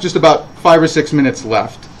I have just about 5 or 6 minutes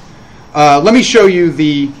left, let me show you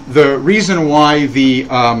the reason why the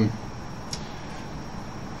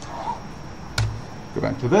go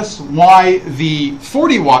back to this, why the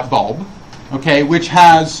 40-watt bulb, okay, which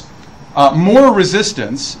has more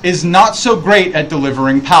resistance, is not so great at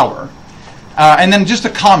delivering power. And then just a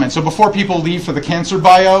comment, so before people leave for the cancer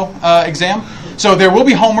bio exam, so there will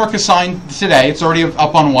be homework assigned today. It's already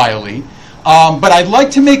up on Wiley. But I'd like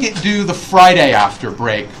to make it due the Friday after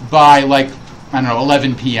break by, like, I don't know,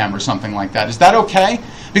 11 p.m. or something like that. Is that okay?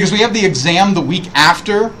 Because we have the exam the week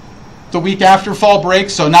after fall break,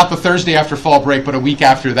 so not the Thursday after fall break, but a week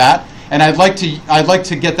after that. And I'd like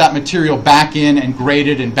to get that material back in and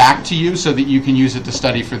graded and back to you so that you can use it to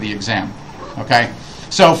study for the exam. Okay?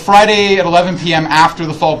 So Friday at 11 p.m. after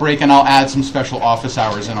the fall break, and I'll add some special office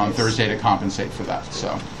hours in on Thursday to compensate for that.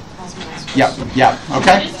 So, yeah, okay.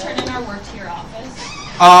 Can we just turn in our work to your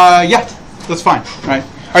office? Yeah, that's fine. All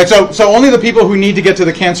right. So only the people who need to get to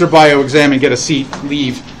the cancer bio exam and get a seat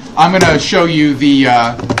leave. I'm going to show you the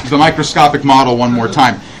microscopic model one more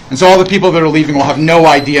time. And so all the people that are leaving will have no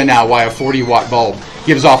idea now why a 40-watt bulb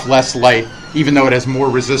gives off less light, even though it has more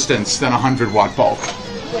resistance than a 100-watt bulb.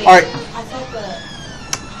 Wait, All right. I thought the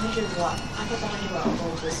 100-watt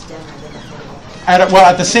bulb was dimmer than the 40-watt. Well,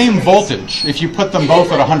 at the same voltage, if you put them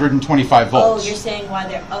both at 125 volts. Oh, you're saying why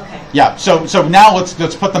they're, okay. Yeah, so now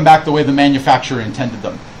let's put them back the way the manufacturer intended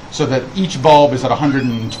them, so that each bulb is at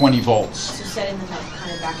 120 volts. So setting them up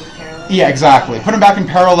kind of back in parallel? Yeah, exactly. Put them back in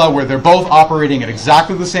parallel where they're both operating at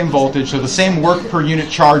exactly the same voltage, so the same work per unit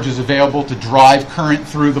charge is available to drive current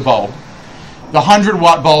through the bulb. The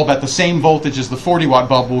 100-watt bulb at the same voltage as the 40-watt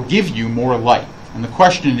bulb will give you more light. And the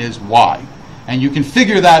question is why? And you can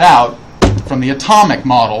figure that out from the atomic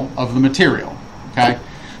model of the material. Okay?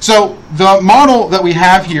 So the model that we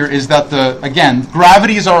have here is that again,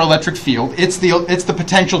 gravity is our electric field. It's the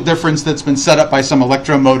potential difference that's been set up by some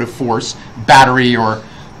electromotive force, battery or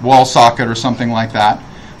wall socket or something like that.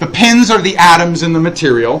 The pins are the atoms in the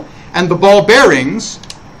material, and the ball bearings,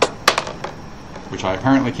 which I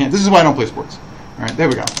apparently can't. This is why I don't play sports. All right, there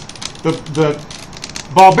we go. The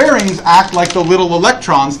ball bearings act like the little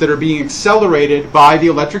electrons that are being accelerated by the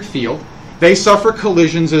electric field. They suffer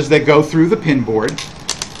collisions as they go through the pin board.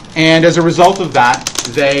 And as a result of that,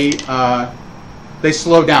 they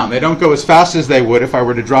slow down. They don't go as fast as they would if I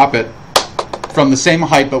were to drop it from the same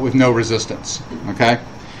height but with no resistance. Okay?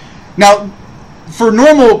 Now, for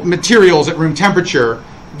normal materials at room temperature,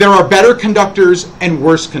 there are better conductors and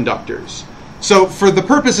worse conductors. So for the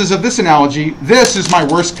purposes of this analogy, this is my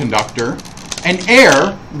worst conductor. And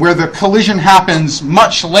air, where the collision happens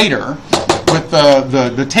much later with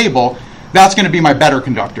the table, that's going to be my better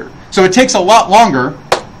conductor. So it takes a lot longer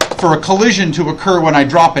for a collision to occur when I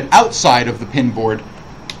drop it outside of the pin board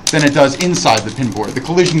than it does inside the pin board. The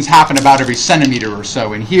collisions happen about every centimeter or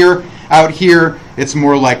so. And here, out here, it's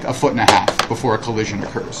more like 1.5 feet before a collision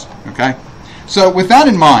occurs. Okay? So with that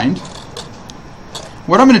in mind,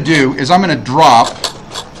 what I'm going to do is I'm going to drop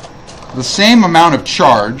the same amount of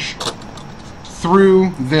charge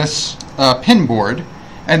through this pin board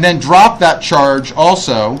and then drop that charge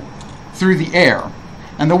also through the air.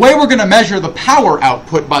 And the way we're going to measure the power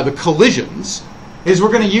output by the collisions is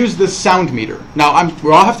we're going to use this sound meter. Now,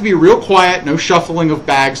 we'll have to be real quiet, no shuffling of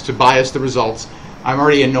bags to bias the results. I'm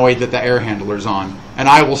already annoyed that the air handler's on, and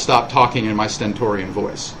I will stop talking in my stentorian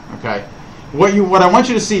voice. Okay. What I want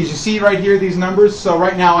you to see is, you see right here these numbers. So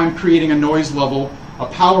right now I'm creating a noise level, a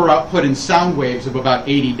power output in sound waves of about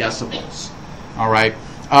 80 decibels. All right.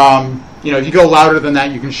 If you go louder than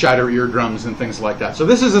that, you can shatter eardrums and things like that. So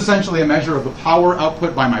this is essentially a measure of the power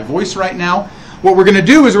output by my voice right now. What we're going to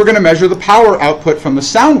do is we're going to measure the power output from the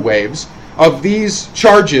sound waves of these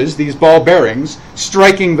charges, these ball bearings,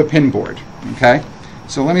 striking the pin board. Okay?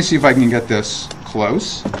 So let me see if I can get this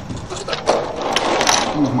close.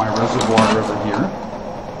 Move my reservoir over here.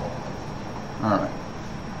 All right.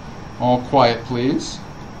 All quiet, please.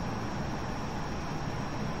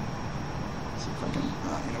 Let's see if I can,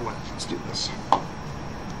 you know what, let's do this.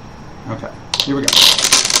 Okay, here we go.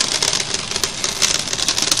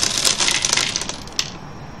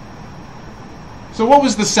 So what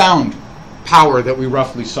was the sound power that we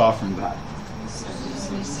roughly saw from that?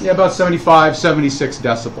 Yeah, about 75, 76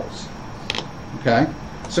 decibels. Okay,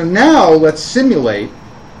 so now let's simulate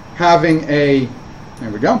having a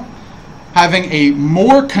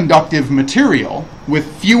more conductive material with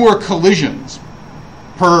fewer collisions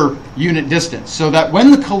per unit distance, so that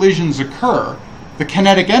when the collisions occur, the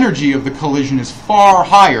kinetic energy of the collision is far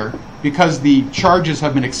higher because the charges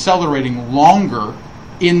have been accelerating longer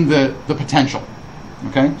in the potential.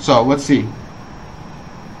 Okay, so let's see.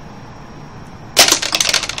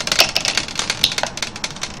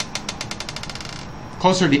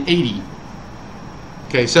 Closer to 80.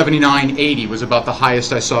 Okay, 79, 80 was about the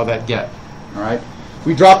highest I saw that get. All right,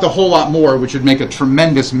 we dropped a whole lot more, which would make a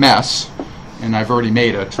tremendous mess, and I've already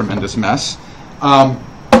made a tremendous mess.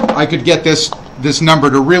 I could get this number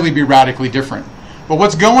to really be radically different. But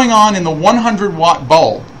what's going on in the 100-watt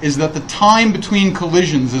bulb is that the time between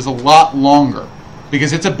collisions is a lot longer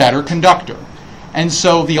because it's a better conductor. And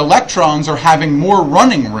so the electrons are having more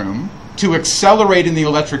running room to accelerate in the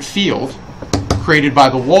electric field created by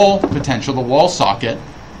the wall potential, the wall socket,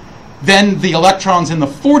 than the electrons in the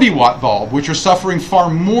 40-watt bulb, which are suffering far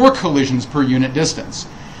more collisions per unit distance.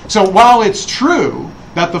 So while it's true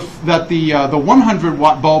that the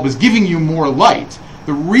 100-watt bulb is giving you more light,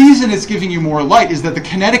 the reason it's giving you more light is that the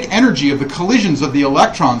kinetic energy of the collisions of the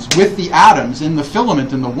electrons with the atoms in the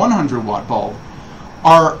filament in the 100-watt bulb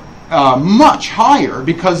are much higher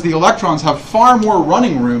because the electrons have far more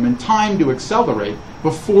running room and time to accelerate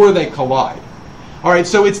before they collide. All right,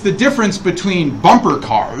 so it's the difference between bumper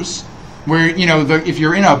cars, where, if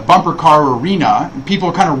you're in a bumper car arena, people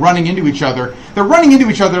are kind of running into each other. They're running into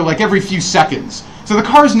each other like every few seconds. So the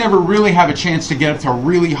cars never really have a chance to get up to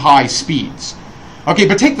really high speeds. Okay,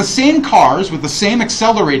 but take the same cars with the same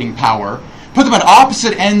accelerating power, put them at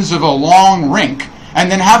opposite ends of a long rink,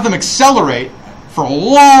 and then have them accelerate for a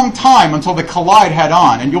long time until they collide head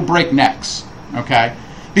on, and you'll break necks. Okay?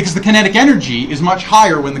 Because the kinetic energy is much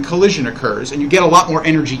higher when the collision occurs, and you get a lot more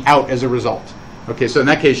energy out as a result. Okay, so in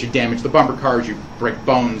that case, you damage the bumper cars, you break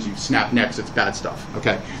bones, you snap necks, it's bad stuff.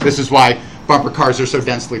 Okay, this is why bumper cars are so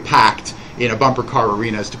densely packed in a bumper car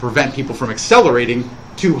arena, is to prevent people from accelerating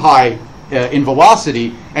too high in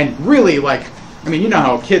velocity, and really, you know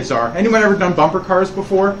how kids are. Anyone ever done bumper cars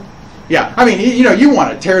before? Yeah, you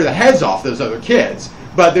want to tear the heads off those other kids,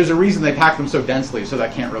 but there's a reason they pack them so densely, so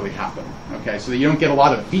that can't really happen. Okay, so you don't get a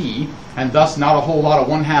lot of V, and thus not a whole lot of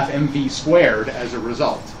 1/2 mv squared as a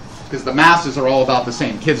result, because the masses are all about the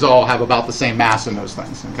same. Kids all have about the same mass in those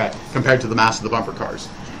things, okay, compared to the mass of the bumper cars.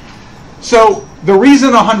 So the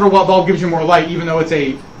reason a 100-watt bulb gives you more light, even though it's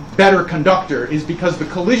a better conductor, is because the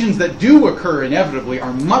collisions that do occur inevitably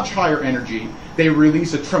are much higher energy. They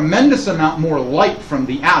release a tremendous amount more light from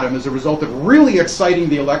the atom as a result of really exciting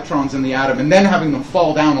the electrons in the atom and then having them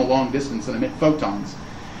fall down a long distance and emit photons.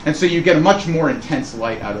 And so you get a much more intense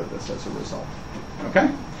light out of this as a result. Okay?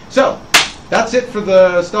 So that's it for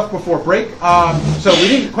the stuff before break. So we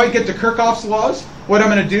didn't quite get to Kirchhoff's laws. What I'm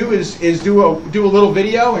going to do is do a little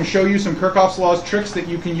video and show you some Kirchhoff's laws tricks that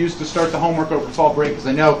you can use to start the homework over fall break, because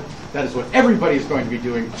I know that is what everybody is going to be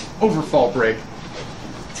doing over fall break.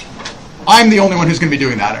 I'm the only one who's going to be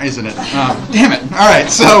doing that, isn't it? Damn it. All right,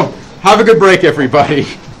 so have a good break, everybody.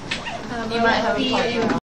 You might have a